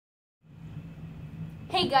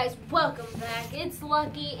Hey guys, welcome back. It's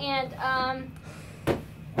Lucky, and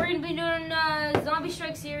we're gonna be doing Zombie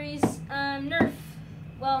Strike series, Nerf.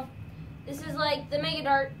 Well, this is like the Mega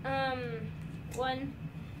Dart one,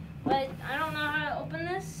 but I don't know how to open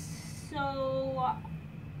this, so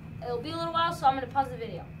it'll be a little while. So I'm gonna pause the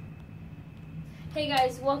video. Hey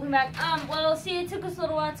guys, welcome back. Well, see, it took us a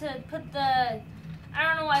little while to put the. I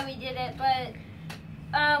don't know why we did it, but.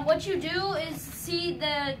 What you do is see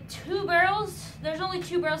the two barrels. There's only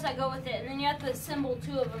two barrels that go with it, and then you have to assemble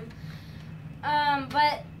two of them.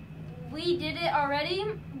 But we did it already.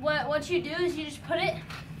 What you do is you just put it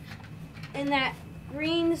in that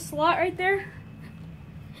green slot right there,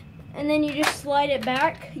 and then you just slide it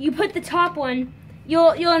back. You put the top one. You'll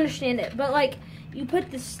understand it. But like you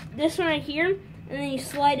put this one right here, and then you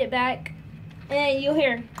slide it back, and then you'll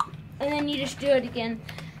hear, and then you just do it again.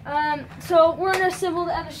 So we're gonna assemble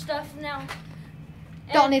the other stuff now.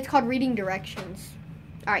 Dalton, it's called reading directions.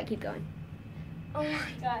 All right, keep going. Oh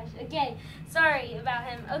my gosh. Okay, sorry about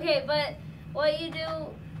him. Okay, but what you do,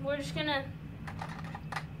 we're just gonna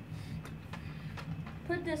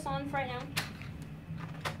put this on for right now.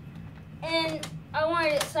 And I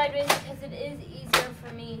wanted it sideways because it is easier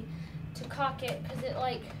for me to cock it because it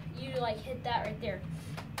you hit that right there.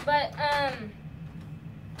 But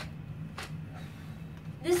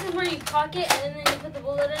this is where you cock it, and then you put the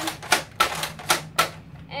bullet in.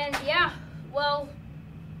 And yeah, well,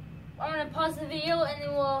 I'm gonna pause the video, and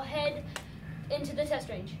then we'll head into the test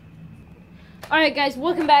range. All right, guys,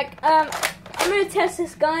 welcome back. I'm gonna test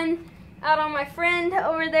this gun out on my friend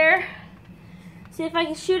over there. See if I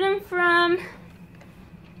can shoot him from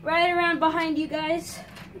right around behind you guys.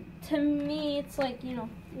 To me, it's like, in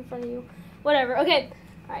front of you. Whatever. Okay.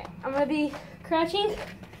 All right, I'm gonna be crouching.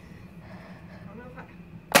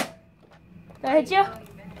 Did I hit you?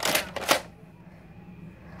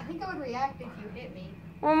 I think I would react if you hit me.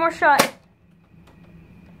 One more shot.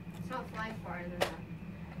 It's not flying farther than that.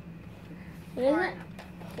 What is it?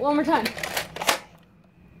 One more time.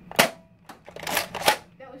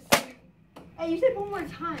 That was sick. Hey, you said one more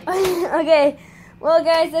time. Okay. Well,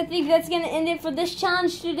 guys, I think that's going to end it for this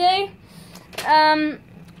challenge today.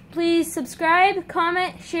 Please subscribe,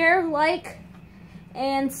 comment, share, like,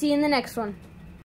 and see you in the next one.